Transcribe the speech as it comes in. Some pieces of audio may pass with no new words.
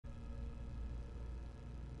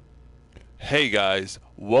Hey guys,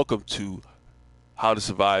 welcome to How to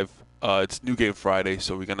Survive. It's New Game Friday,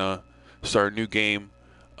 so we're gonna start a new game.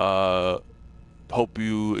 Uh, Hope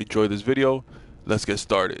you enjoy this video. Let's get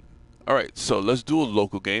started. Alright, so let's do a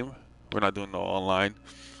local game. We're not doing no online.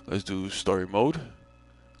 Let's do story mode.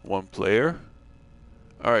 One player.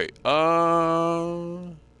 Alright,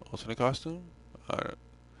 alternate costume?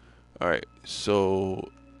 Alright,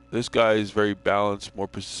 so this guy is very balanced, more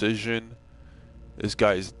precision. This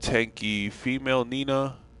guy is tanky female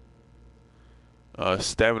Nina.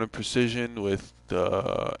 Stamina precision with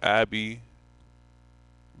Abby.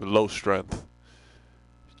 With low strength.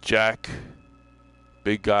 Jack.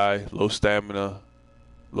 Big guy, low stamina,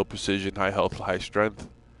 low precision, high health, high strength.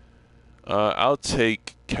 I'll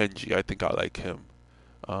take Kenji. I think I like him.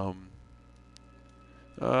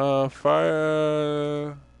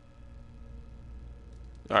 Fire.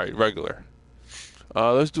 Alright, regular.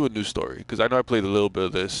 Let's do a new story, because I know I played a little bit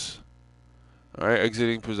of this. Alright,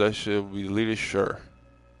 exiting possession will be the leader, sure.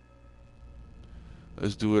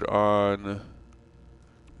 Let's do it on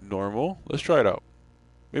normal. Let's try it out.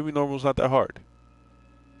 Maybe normal's not that hard.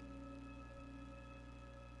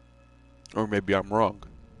 Or maybe I'm wrong.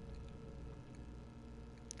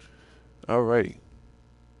 Alrighty.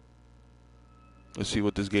 Let's see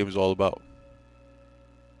what this game is all about.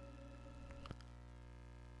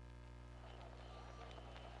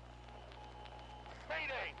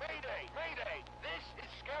 Mayday! Mayday! Mayday! This is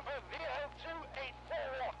Scamper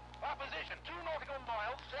VL2841. Our position 2 nautical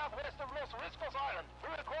miles southwest of Los Riscos Island.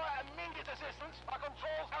 We require immediate assistance. Our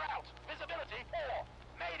controls are out. Visibility poor.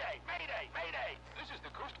 Mayday! Mayday! Mayday! This is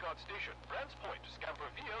the Coast Guard Station, Brands Point, Scamper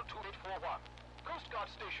VL2841. Coast Guard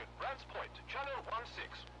Station, Brands Point, Channel 16.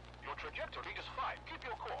 Your trajectory is fine. Keep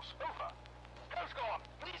your course. Over. Coast Guard,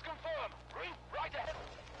 please confirm. Reef right ahead.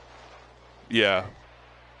 Yeah.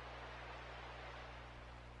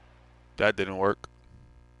 That didn't work.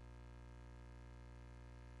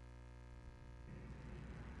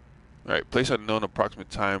 Alright, place unknown, approximate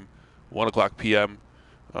time 1 o'clock p.m.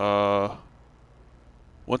 One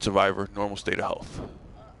survivor, normal state of health.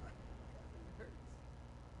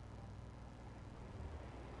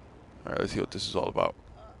 Alright, let's see what this is all about.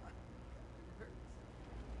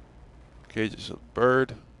 Okay, just a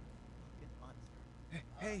bird.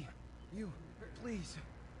 Hey, you, please.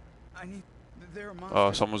 I need. There are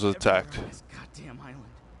monsters. Someone's attacked. everywhere on this goddamn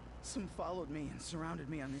island. Some followed me and surrounded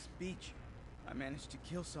me on this beach. I managed to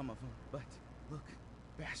kill some of them, but look,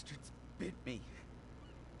 bastards bit me.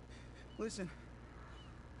 Listen,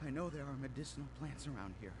 I know there are medicinal plants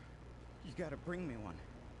around here. You gotta bring me one.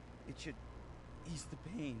 It should ease the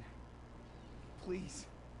pain. Please,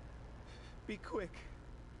 be quick.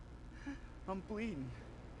 I'm bleeding.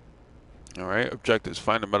 Alright, objectives.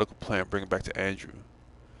 Find a medical plant, bring it back to Andrew.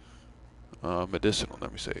 Medicinal,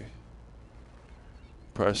 let me say.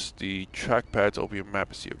 Press the trackpad to open your map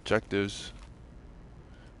and see objectives.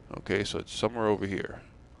 Okay, so it's somewhere over here.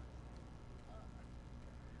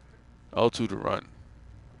 L2 to run.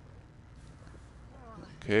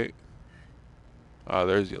 Okay.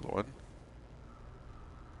 There's the other one.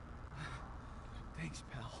 Thanks,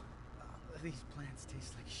 pal. These plants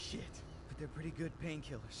taste like shit, but they're pretty good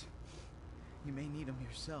painkillers. You may need them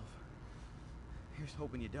yourself. Here's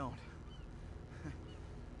hoping you don't.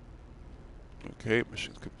 Okay,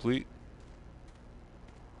 mission's complete.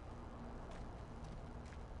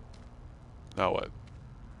 Now what?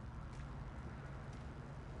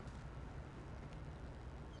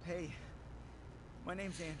 Hey, my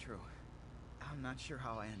name's Andrew. I'm not sure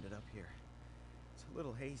how I ended up here. It's a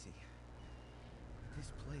little hazy.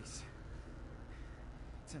 This place,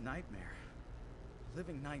 it's a nightmare. A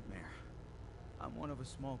living nightmare. I'm one of a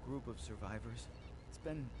small group of survivors. It's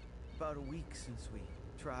been about a week since we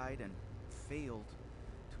tried and failed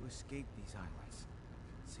to escape these islands.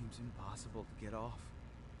 It seems impossible to get off.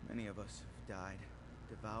 Many of us have died,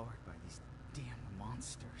 devoured by these damn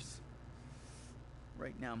monsters.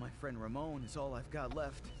 Right now, my friend Ramon is all I've got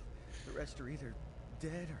left. The rest are either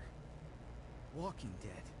dead or walking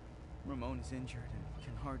dead. Ramon is injured and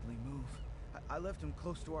can hardly move. I left him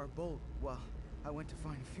close to our boat while I went to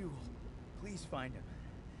find fuel. Please find him.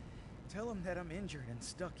 Tell him that I'm injured and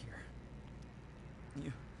stuck here.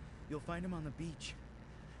 You'll find him on the beach,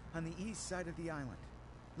 on the east side of the island.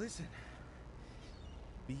 Listen,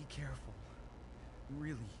 be careful.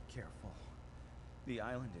 Really careful. The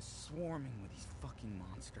island is swarming with these fucking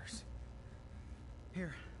monsters.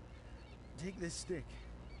 Here, take this stick.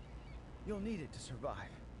 You'll need it to survive.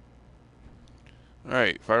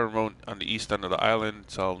 Alright, fire Ramon on the east end of the island.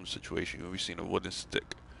 Tell him the situation. We've seen a wooden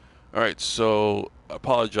stick. Alright, so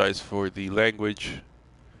apologize for the language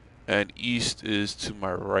and east is to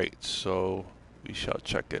my right, so we shall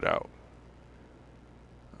check it out.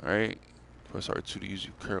 Alright, press R2 to use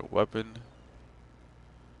your current weapon.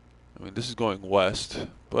 I mean, this is going west,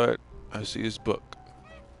 but I see his book.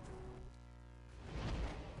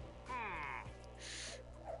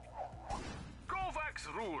 Kovac's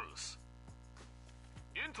rules.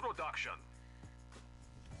 Introduction.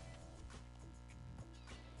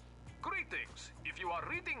 Greetings. If you are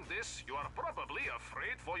reading this, you are probably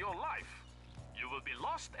afraid for your life. You will be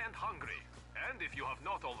lost and hungry. And if you have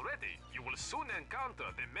not already, you will soon encounter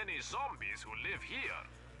the many zombies who live here.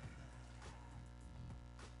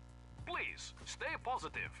 Please, stay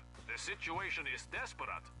positive. The situation is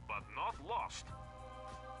desperate, but not lost.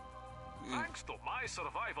 Thanks to my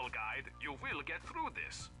survival guide, you will get through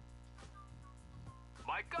this.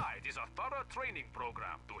 My guide is a thorough training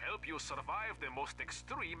program to help you survive the most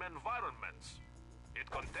extreme environments. It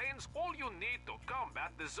contains all you need to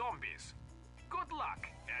combat the zombies. Good luck,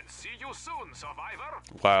 and see you soon, survivor!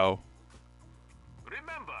 Wow.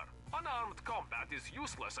 Remember, unarmed combat is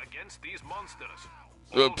useless against these monsters.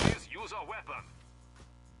 Oops. Always use a weapon.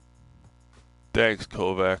 Thanks,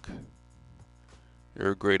 Kovac.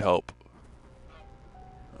 You're a great help.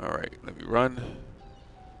 Alright, let me run.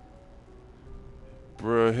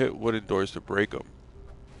 Bruh, hit wooden doors to break them.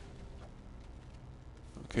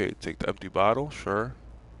 Okay, take the empty bottle, sure.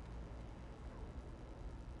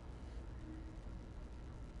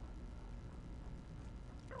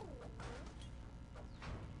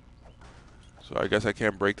 So I guess I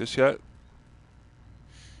can't break this yet.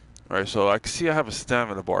 Alright, so I can see I have a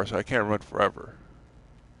stamina bar, so I can't run forever.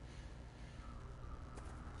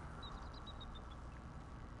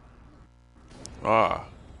 Ah.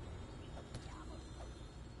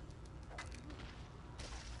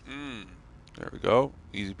 There we go.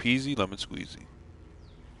 Easy peasy, lemon squeezy.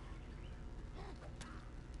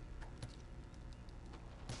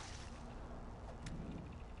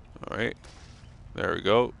 Alright. There we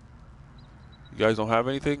go. You guys don't have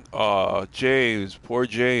anything? Aw, James. Poor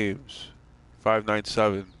James.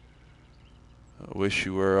 597. I wish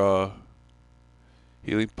you were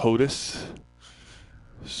healing Poultice.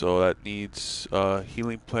 So that needs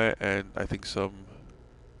healing plant and I think some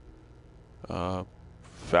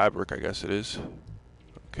fabric, I guess it is.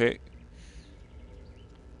 Okay.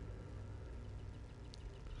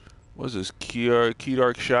 What is this? Key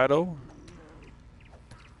Dark Shadow?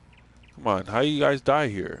 Come on, how you guys die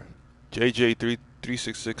here?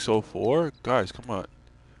 JJ36604? Guys, come on.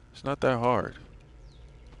 It's not that hard.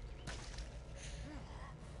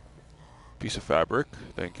 Piece of fabric,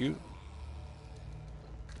 thank you.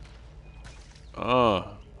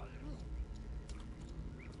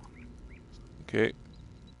 Okay.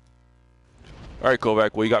 Alright,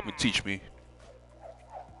 Kovac, what you got me? Teach me.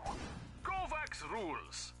 Kovac's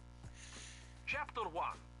rules. Chapter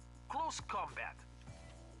 1. Close combat.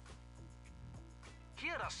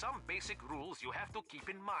 Here are some basic rules you have to keep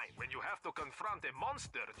in mind when you have to confront a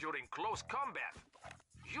monster during close combat.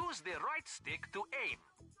 Use the right stick to aim.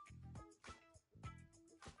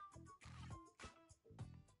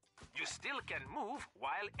 You still can move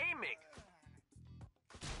while aiming.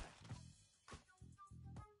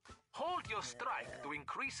 Hold your strike to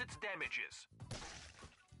increase its damages.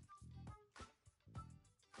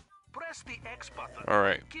 Press the X button. All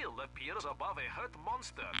right. Kill appears above a hurt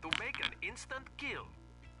monster to make an instant kill.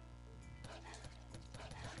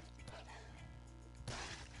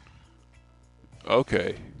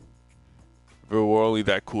 Okay. We're only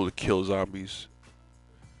that cool to kill zombies.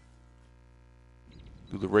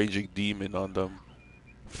 Do the raging demon on them.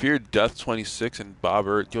 Fear Death 26 and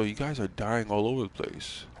Bobbert. Yo, you guys are dying all over the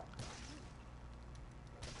place.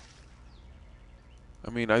 I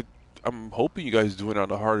mean, I'm hoping you guys do it on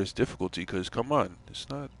the hardest difficulty, because come on, it's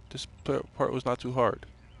not, this part was not too hard.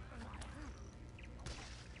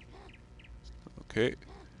 Okay,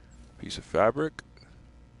 piece of fabric.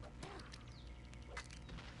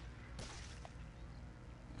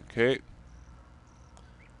 Okay.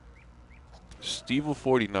 Steve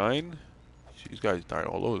 49. These guys dying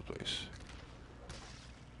all over the place.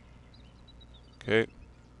 Okay.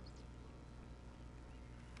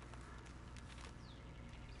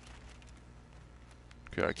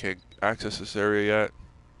 Okay, I can't access this area yet.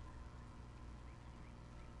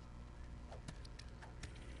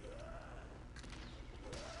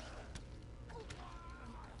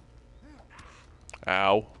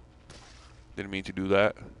 Ow. Didn't mean to do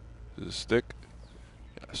that. This is a stick.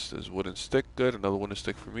 Yes, there's a wooden stick. Good. Another wooden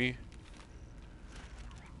stick for me.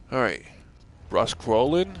 Alright. Ross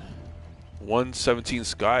crawling. 117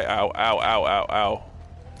 sky. Ow, ow, ow, ow, ow.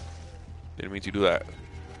 Didn't mean to do that.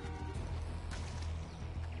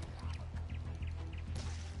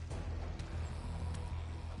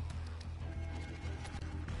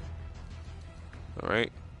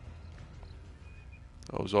 Alright.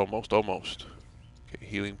 That was almost. Okay,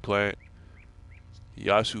 healing plant.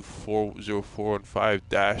 Yasu 40415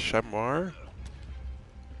 dash MR.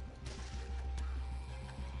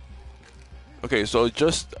 Okay, so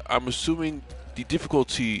just, I'm assuming the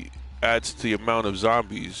difficulty adds to the amount of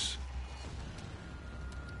zombies.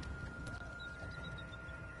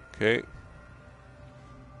 Okay.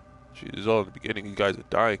 Gee, this is all in the beginning. You guys are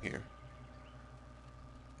dying here.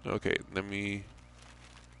 Okay, let me...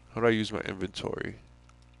 How do I use my inventory?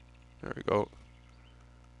 There we go.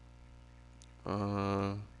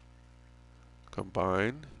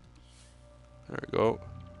 Combine. There we go.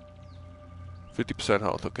 50%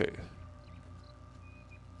 health, okay.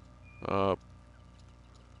 There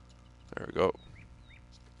we go.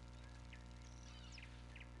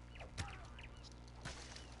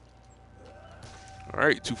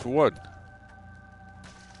 Alright, 2 for 1.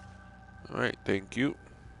 Alright, thank you.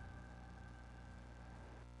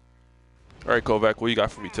 Alright, Kovac, what you got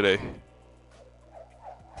for me today?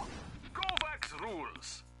 Kovac's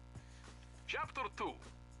rules. Chapter 2.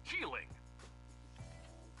 Healing.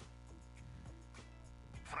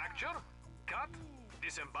 Fracture, cut,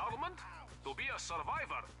 disembowelment. To be a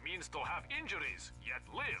survivor means to have injuries, yet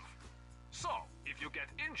live. So, if you get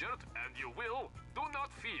injured, and you will, do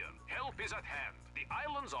not fear. Help is at hand. The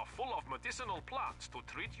islands are full of medicinal plants to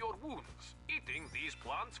treat your wounds. Eating these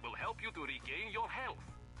plants will help you to regain your health.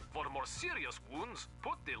 For more serious wounds,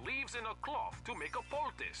 put the leaves in a cloth to make a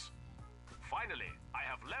poultice. Finally, I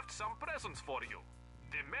have left some presents for you.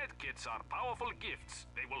 The med kits are powerful gifts.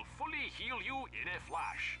 They will fully heal you in a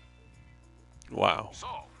flash. Wow.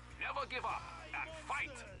 So, never give up and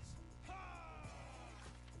fight.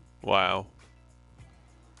 Wow.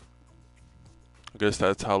 I guess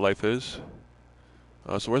that's how life is.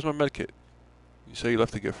 So where's my medkit? You say you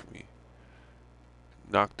left a gift for me.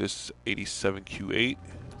 Knock this 87Q8.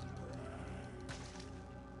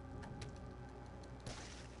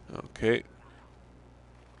 Okay.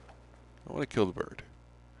 I want to kill the bird.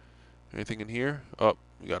 Anything in here? Oh,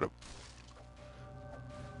 we got a...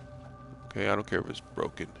 Okay, I don't care if it's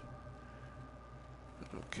broken.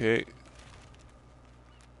 Okay.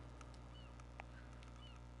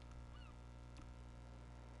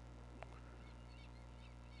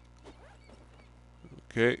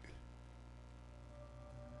 Okay.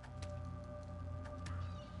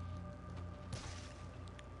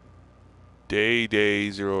 Day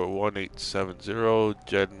 01870,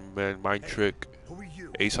 Jedman, Mind Trick, Who are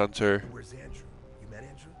you? Ace Hunter. Where's Andrew? You met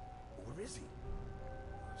Andrew? Where is he?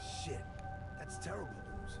 Shit, that's terrible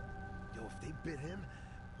news. Yo, if they bit him,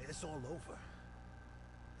 it's all over.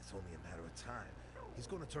 It's only a matter of time. He's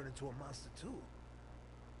gonna turn into a monster too.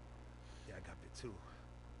 Yeah, I got bit too.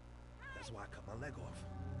 That's why I cut my leg off.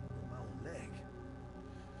 My own leg.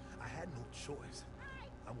 I had no choice.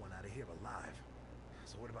 I want out of here alive.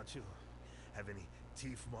 So what about you? Have any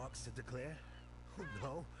teeth marks to declare?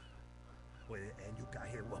 No? Wait, and you got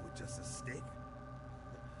here, what, with just a stick?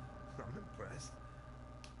 I'm impressed.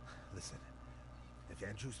 Listen, if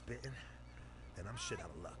Andrew's bitten, then I'm shit out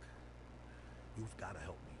of luck. You've got to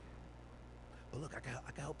help me. But look, I can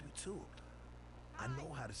help you too. I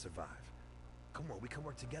know how to survive. Come on, we can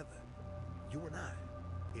work together. You and I.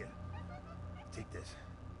 Here, take this.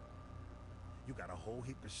 You got a whole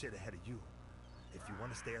heap of shit ahead of you. If you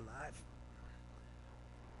want to stay alive,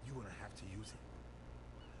 you're gonna have to use it.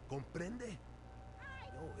 Comprende?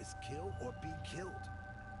 Yo, it's kill or be killed.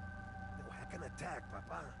 Yo, hack an attack,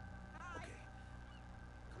 papa. Okay.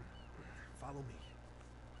 Come, follow me.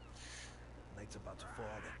 Night's about to fall,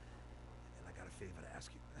 and I got a favor to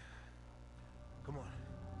ask you. Come on.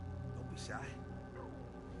 Don't be shy.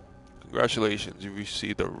 Congratulations, you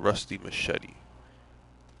received a rusty machete.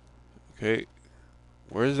 Okay.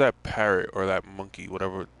 Where's that parrot or that monkey,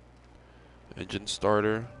 whatever? Engine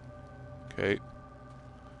starter. Okay.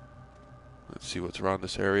 Let's see what's around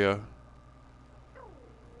this area.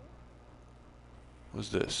 What's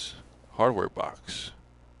this? Hardware box.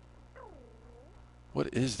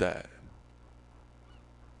 What is that?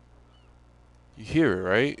 You hear it,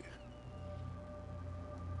 right?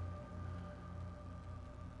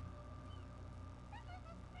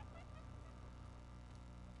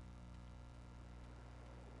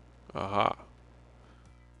 Aha.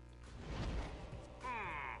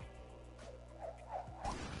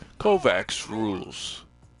 Kovac's rules.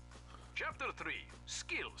 Chapter 3.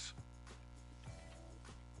 Skills.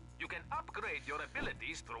 You can upgrade your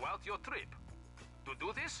abilities throughout your trip. To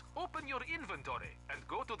do this, open your inventory and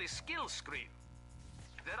go to the skills screen.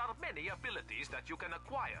 There are many abilities that you can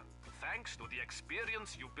acquire, thanks to the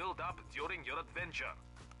experience you build up during your adventure.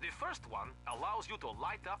 The first one allows you to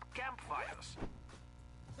light up campfires.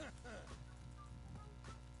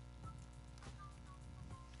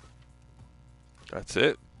 That's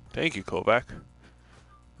it. Thank you, Kovac.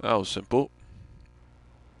 That was simple.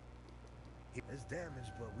 It's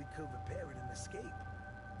damaged, but we could repair it and escape.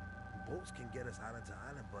 Boats can get us island to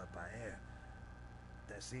island, but by air,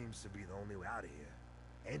 that seems to be the only way out of here.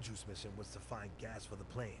 Andrew's mission was to find gas for the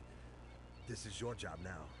plane. This is your job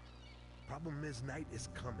now. Problem is, night is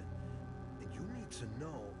coming, and you need to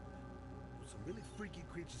know some really freaky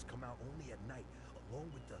creatures come out only at night,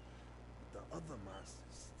 along with the other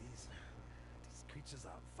monsters. These creatures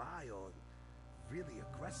are vile, really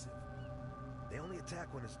aggressive. They only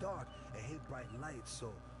attack when it's dark and hate bright lights,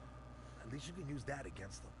 so at least you can use that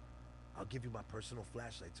against them. I'll give you my personal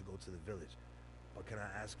flashlight to go to the village, but can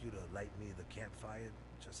I ask you to light me the campfire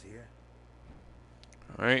just here?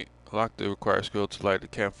 Alright, unlock the required skill to light the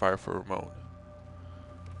campfire for Ramon.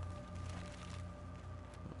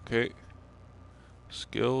 Okay.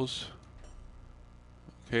 Skills.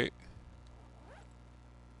 Okay.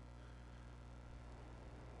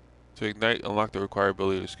 To ignite, unlock the required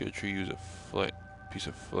ability to skill tree, use a flint. Piece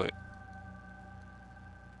of flint.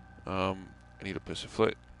 I need a piece of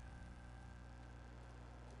flint.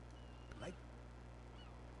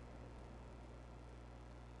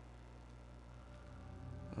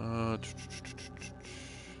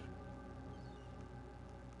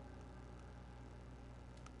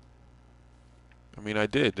 I mean, I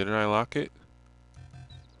did. Didn't I lock it?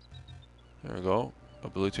 There we go.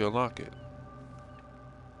 Ability to unlock it.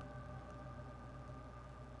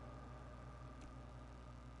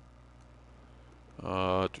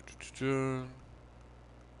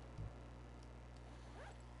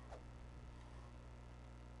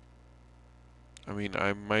 I mean,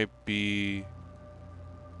 I might be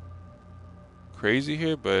crazy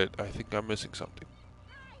here, but I think I'm missing something.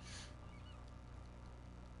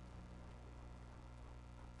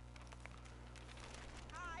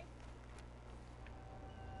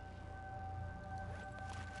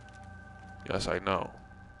 Yes, I know.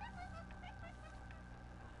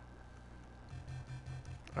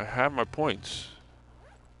 I have my points.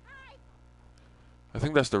 I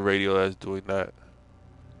think that's the radio that's doing that.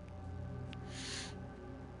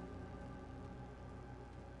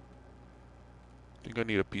 I think I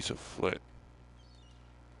need a piece of flint.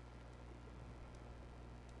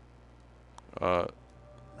 Light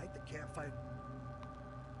the campfire.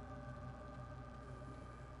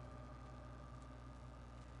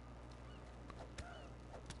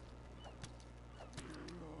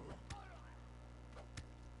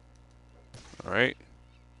 Alright.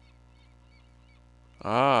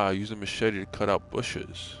 Ah, use a machete to cut out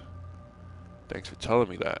bushes. Thanks for telling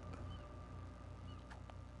me that.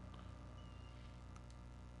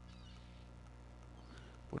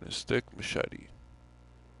 Wooden stick, machete.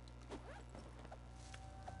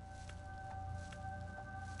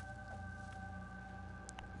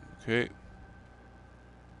 Okay.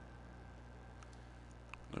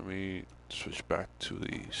 Let me switch back to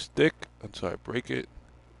the stick until I break it.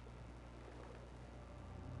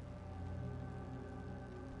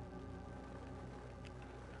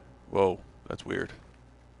 Whoa, that's weird.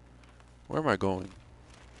 Where am I going?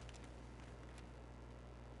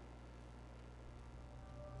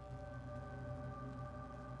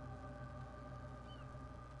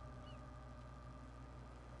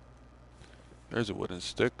 There's a wooden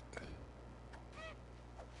stick.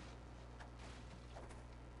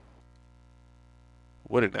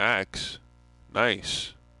 Wooden axe.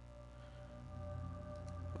 Nice.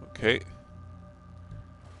 Okay.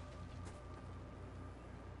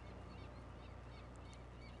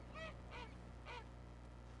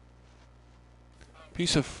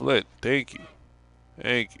 Piece of flint. Thank you.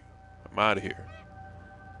 Thank you. I'm out of here.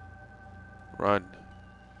 Run.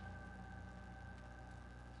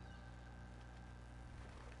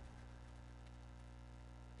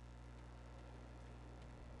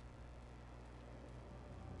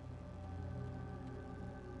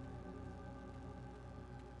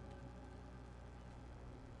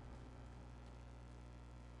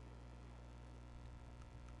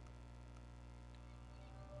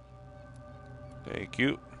 Thank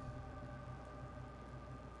you.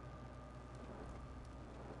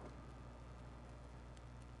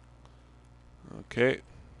 Okay.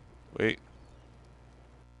 Wait.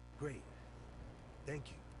 Great. Thank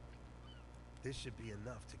you. This should be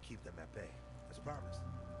enough to keep them at bay. As promised,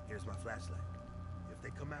 here's my flashlight. If they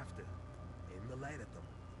come after, aim the light at them,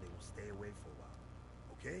 and they will stay away for a while.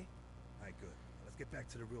 Okay? Alright, good. Let's get back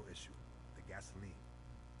to the real issue. The gasoline.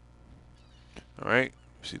 Alright.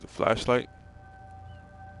 See the flashlight.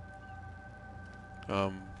 I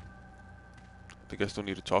think I still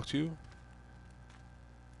need to talk to you.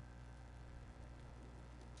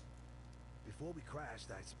 Before we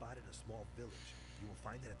crashed, I spotted a small village. You will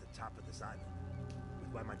find it at the top of this island.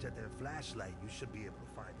 With my magenta and flashlight, you should be able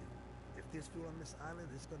to find it. If there's fuel on this island,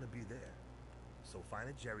 it's gonna be there. So find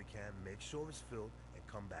a jerry can, make sure it's filled, and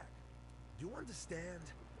come back. Do you understand?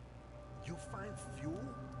 You find fuel,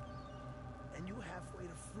 and you halfway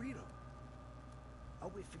to freedom.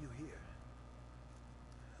 I'll wait for you here.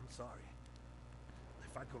 I'm sorry.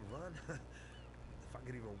 If I could run, if I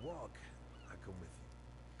could even walk, I'd come with you.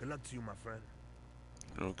 Good luck to you, my friend.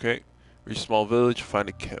 Okay. Reach small village, find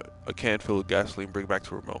a can filled with gasoline, bring back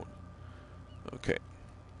to Ramon. Okay.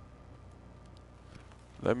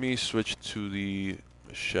 Let me switch to the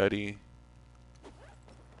machete.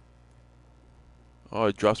 Oh,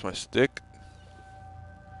 it drops my stick.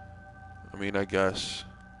 I mean, I guess.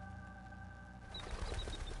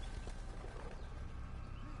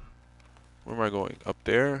 Where am I going? Up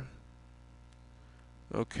there?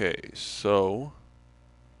 Okay, so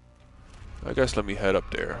I guess let me head up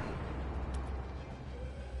there.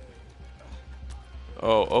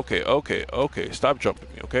 Oh, okay. Stop jumping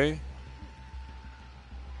me, okay?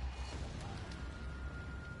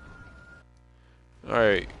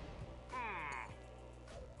 Alright.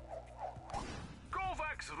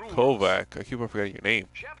 Kovac's rules. Kovac. I keep on forgetting your name.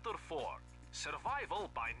 Chapter 4. Survival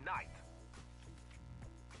by night.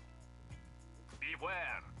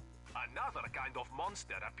 Beware. Another kind of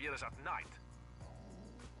monster appears at night.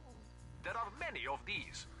 There are many of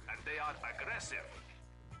these, and they are aggressive.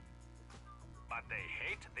 But they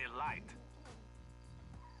hate the light.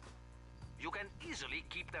 You can easily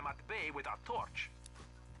keep them at bay with a torch.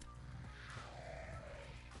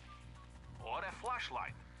 Or a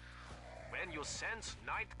flashlight. When you sense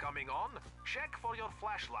night coming on, check for your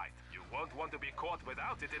flashlight. You won't want to be caught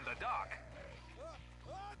without it in the dark.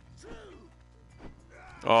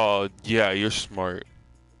 Oh, yeah, you're smart.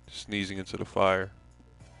 Sneezing into the fire.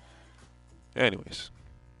 Anyways.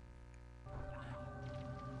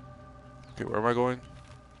 Okay, where am I going?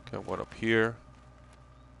 Okay, I'm going up here.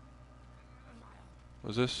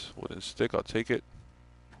 What's this? Wooden stick, I'll take it.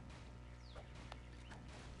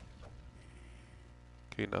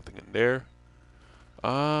 Okay, nothing in there.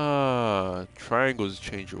 Ah, triangles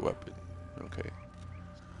change your weapon. Okay.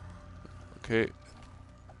 Okay.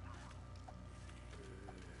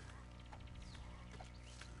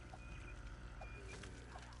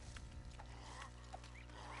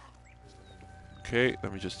 Okay,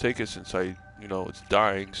 let me just take it since it's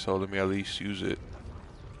dying, so let me at least use it.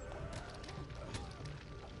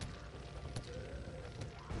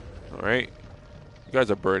 Alright. You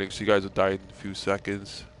guys are burning, so you guys will die in a few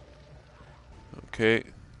seconds. Okay.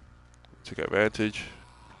 Take advantage.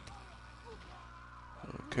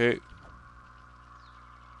 Okay.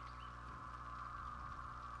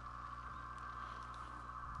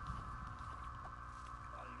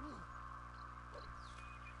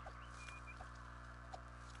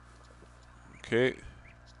 Okay.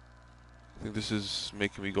 I think this is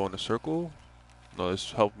making me go in a circle. No, this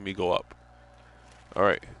is helping me go up.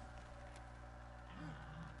 Alright.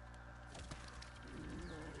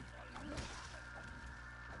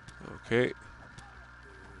 Okay.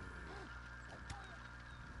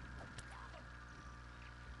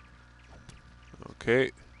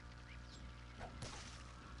 Okay.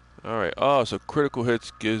 Alright. Oh, so critical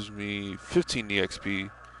hits gives me 15 EXP.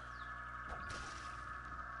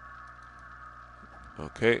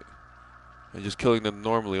 Okay. And just killing them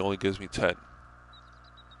normally only gives me 10.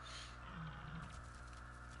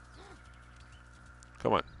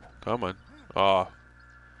 Come on. Come on. Ah.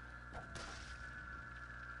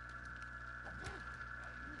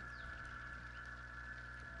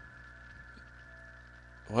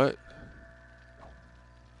 What? You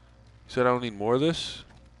said I don't need more of this?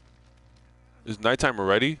 Is nighttime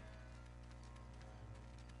already?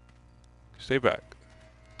 Stay back.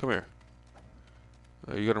 Come here.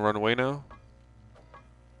 Are you gonna run away now?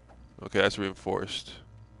 Okay, that's reinforced.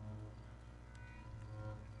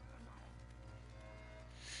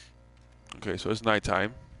 Okay, so it's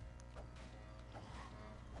nighttime.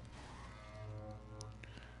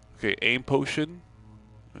 Okay, aim potion.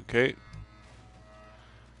 Okay.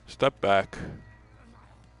 Step back.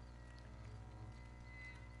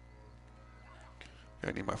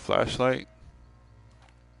 I need my flashlight.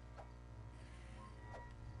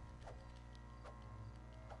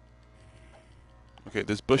 Okay,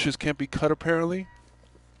 these bushes can't be cut apparently.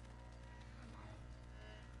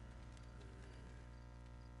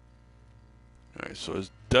 Alright, so it's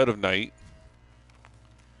dead of night.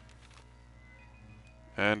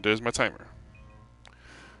 And there's my timer.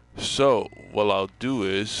 So, what I'll do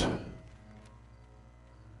is...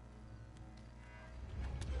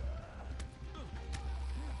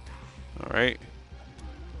 Alright.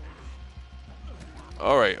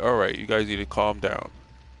 Alright, alright. You guys need to calm down.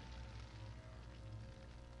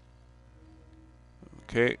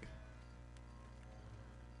 Okay.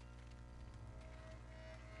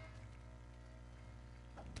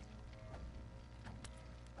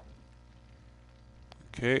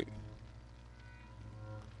 Okay.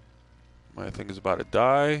 My thing is about to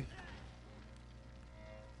die.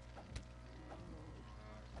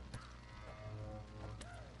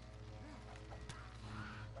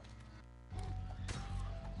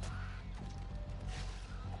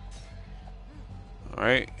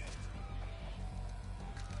 Alright.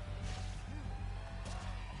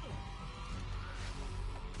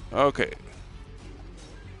 Okay.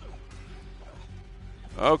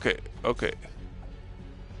 Okay, okay.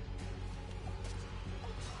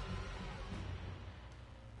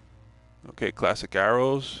 Okay, classic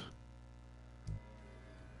arrows.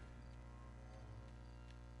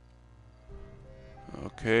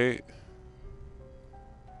 Okay.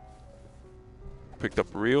 Picked up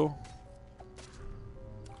reel.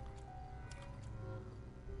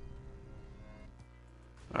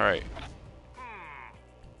 Alright.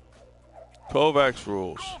 Kovac's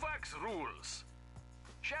rules. Kovac's rules.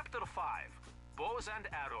 Chapter 5. Bows and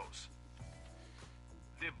arrows.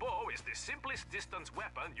 The bow is the simplest distance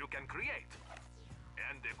weapon you can create.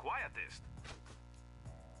 And the quietest.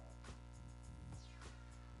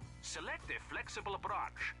 Select a flexible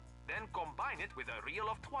branch, then combine it with a reel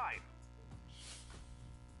of twine.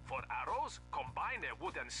 For arrows, combine a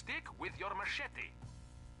wooden stick with your machete.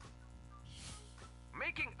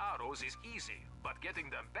 Making arrows is easy, but getting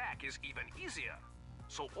them back is even easier.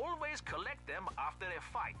 So always collect them after a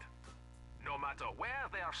fight, no matter where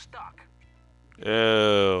they are stuck.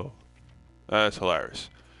 Ew. That's hilarious.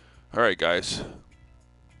 Alright, guys.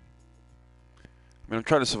 I'm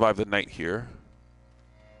trying to survive the night here.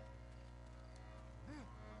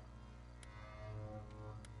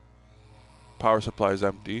 Power supply is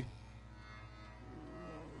empty.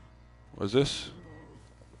 What is this?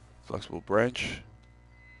 Flexible branch.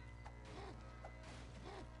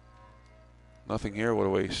 Nothing here, what a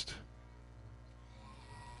waste.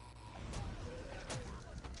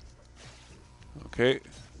 Okay.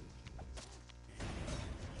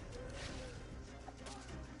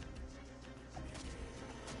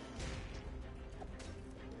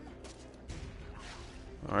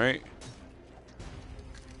 Alright.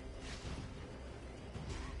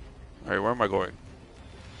 Alright, where am I going?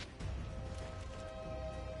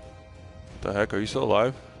 What the heck? Are you still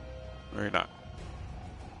alive? Or are you not?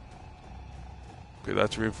 Okay,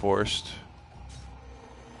 that's reinforced.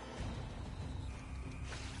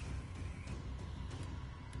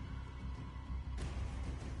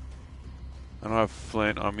 I don't have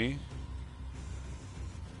flint on me.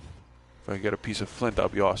 If I can get a piece of flint,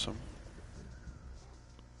 that'd be awesome.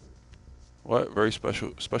 What? Very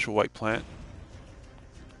special white plant.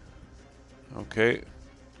 Okay.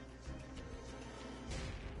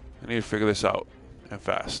 I need to figure this out, and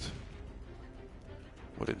fast.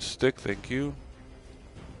 Wooden stick, thank you.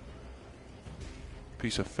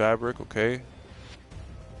 Piece of fabric, okay.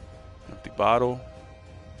 Empty bottle.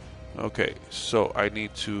 Okay, so I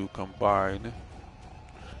need to combine.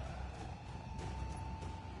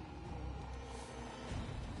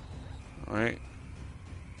 Alright.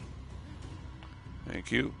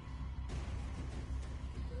 Thank you.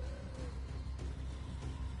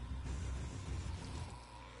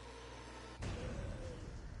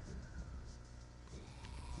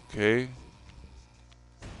 Okay.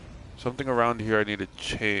 Something around here I need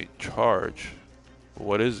to charge.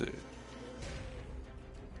 What is it?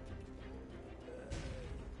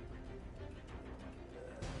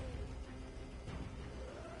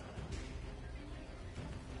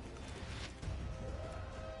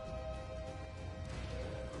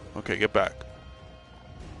 Okay, get back.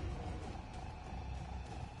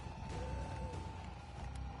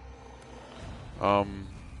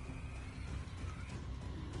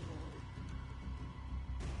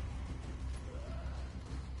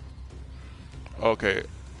 Okay.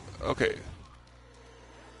 Okay.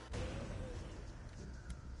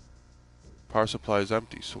 Power supply is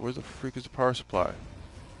empty. So where the freak is the power supply?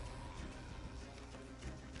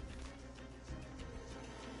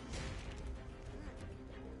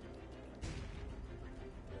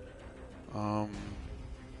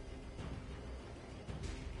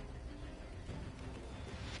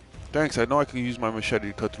 Thanks, I know I can use my machete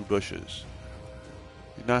to cut through bushes.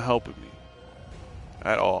 You're not helping me.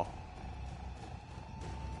 At all.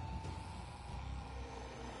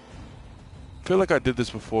 I feel like I did this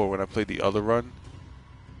before when I played the other run.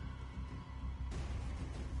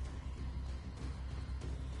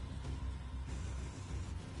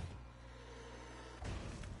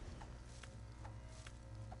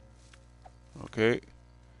 Okay.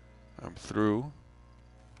 I'm through.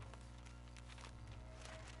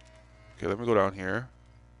 Okay, let me go down here.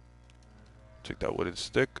 Take that wooden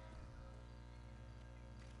stick.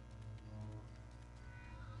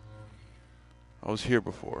 I was here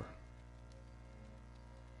before.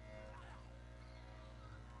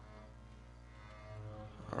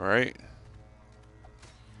 Alright.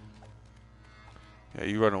 Yeah,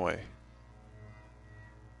 you run away.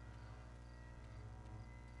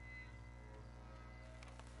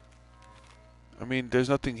 I mean, there's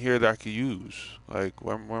nothing here that I could use. Like,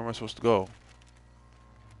 where am I supposed to go?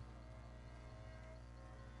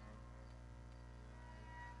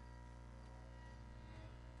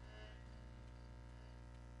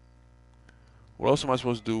 What else am I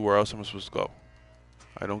supposed to do? Where else am I supposed to go?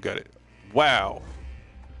 I don't get it. Wow.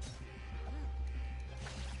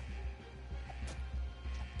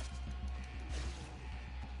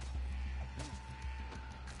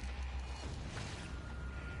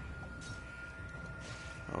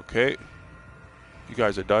 Okay. You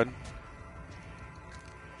guys are done.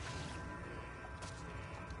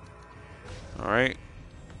 Alright.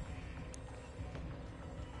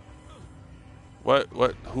 What?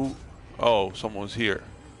 What? Who? Oh, someone's here.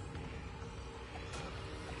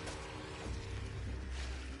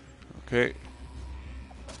 Okay.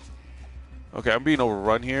 Okay, I'm being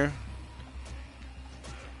overrun here.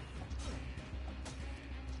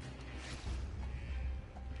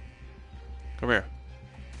 Come here.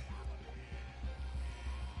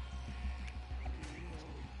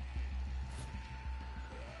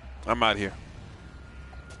 I'm out here.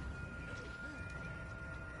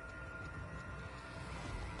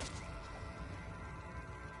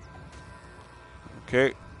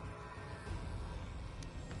 Okay.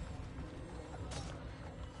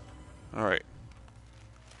 All right.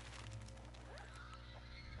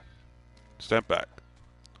 Step back.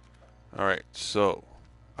 All right. So,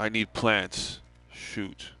 I need plants.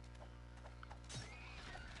 Shoot.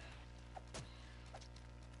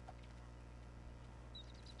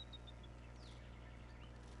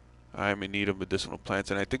 I'm in need of medicinal plants,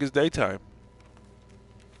 and I think it's daytime.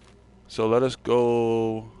 So let us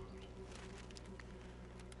go.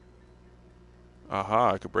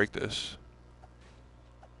 Aha, I could break this.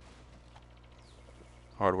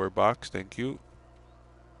 Hardware box, thank you.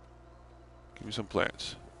 Give me some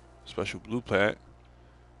plants. Special blue plant.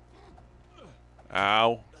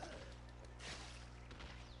 Ow.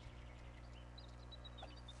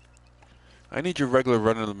 I need your regular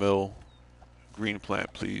run-of-the-mill green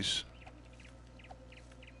plant, please.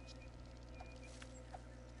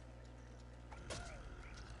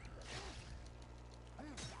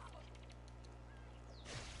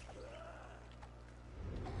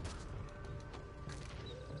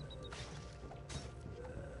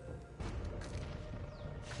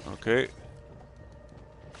 Okay.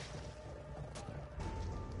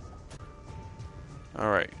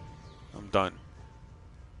 Alright. I'm done.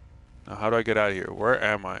 Now how do I get out of here? Where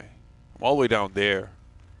am I? I'm all the way down there.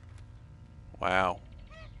 Wow.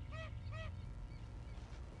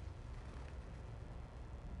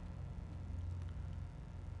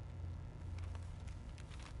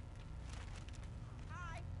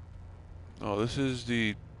 Oh, this is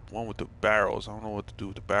the one with the barrels. I don't know what to do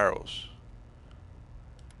with the barrels.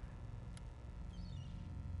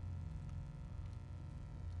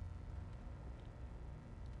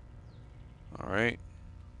 Alright.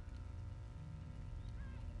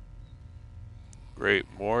 Great,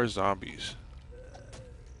 more zombies.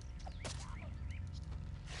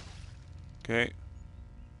 Okay.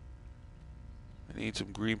 I need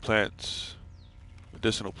some green plants.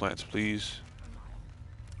 Medicinal plants, please.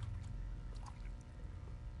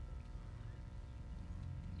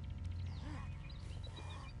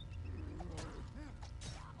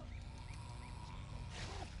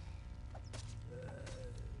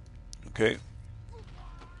 Okay.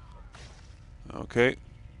 Okay.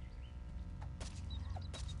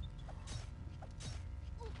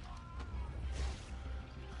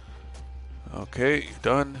 Okay,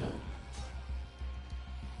 done.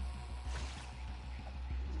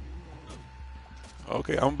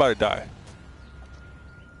 Okay, I'm about to die.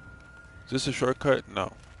 Is this a shortcut?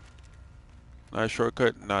 No. Not a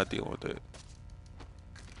shortcut, not dealing with it.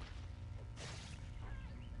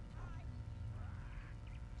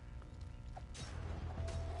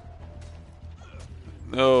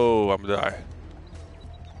 No, I'm gonna die.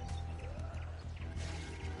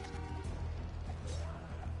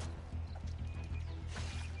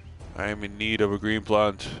 I am in need of a green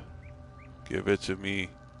plant. Give it to me.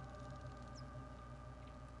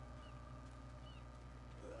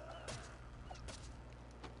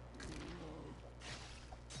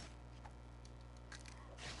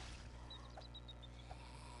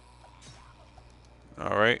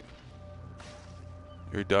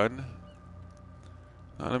 You're done.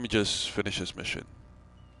 Now let me just finish this mission.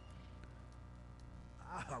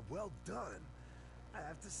 Ah, well done. I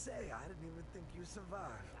have to say, I didn't even think you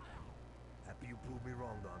survived. Happy you proved me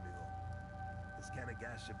wrong, though, amigo. This can of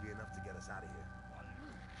gas should be enough to get us out of here.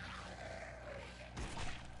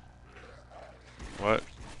 What?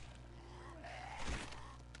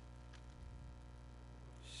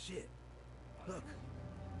 Shit. Look.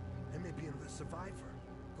 There may be another survivor.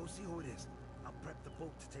 Go see who it is. I'll prep the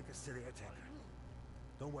boat to take us to the air tanker.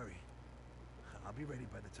 Don't worry. I'll be ready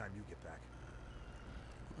by the time you get back.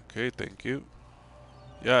 Okay, thank you.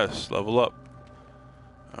 Yes, level up.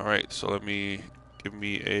 Alright, so give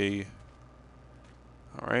me a...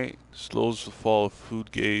 Alright, slows the fall of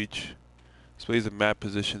food gauge. Displays the map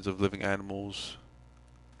positions of living animals.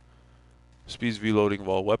 Speeds reloading of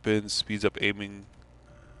all weapons. Speeds up aiming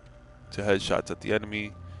to headshots at the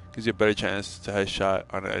enemy. Gives you a better chance to headshot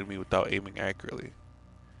on an enemy without aiming accurately.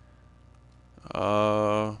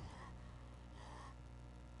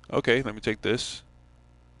 Okay, let me take this.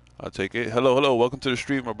 I'll take it. Hello, hello. Welcome to the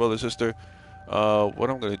stream, my brother, sister. What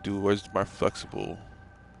I'm gonna do? Where's my flexible?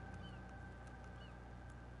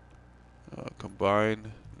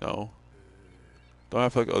 Combine. No. Don't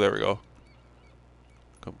have flexible. Oh, there we go.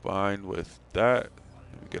 Combine with that.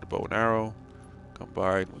 Let me get a bow and arrow.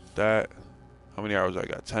 Combine with that. How many arrows I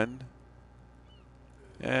got? 10?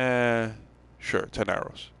 Sure, 10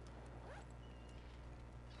 arrows.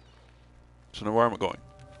 So now where am I going?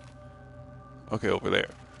 Okay, over there.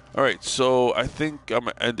 Alright, so I think I'm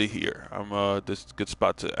going to end it here. This is a good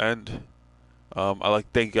spot to end. I'd like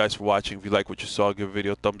to thank you guys for watching. If you like what you saw, give a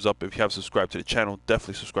video a thumbs up. If you haven't subscribed to the channel,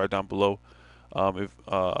 definitely subscribe down below.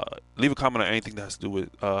 Leave a comment on anything that has to do with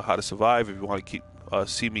how to survive. If you want to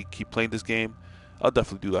see me keep playing this game, I'll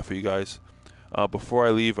definitely do that for you guys. Before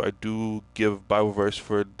I leave, I do give Bible verse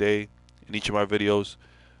for the day in each of my videos.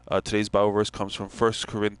 Today's Bible verse comes from 1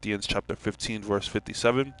 Corinthians chapter 15, verse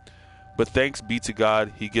 57. But thanks be to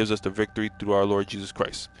God, He gives us the victory through our Lord Jesus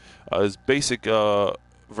Christ. This basic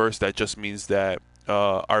verse that just means that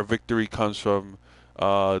our victory comes from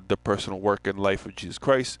the personal work and life of Jesus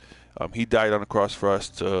Christ. He died on the cross for us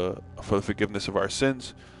for the forgiveness of our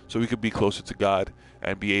sins, so we could be closer to God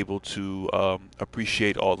and be able to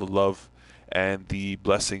appreciate all the love and the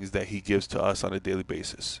blessings that He gives to us on a daily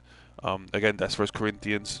basis. Again, that's 1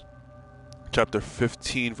 Corinthians chapter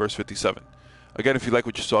 15, verse 57. Again, if you like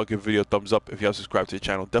what you saw, give the video a thumbs up. If you haven't subscribed to the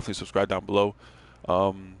channel, definitely subscribe down below.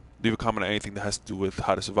 Leave a comment on anything that has to do with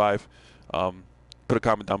how to survive. Put a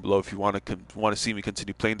comment down below if you want to see me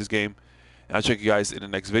continue playing this game. And I'll check you guys in the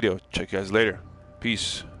next video. Check you guys later.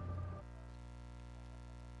 Peace.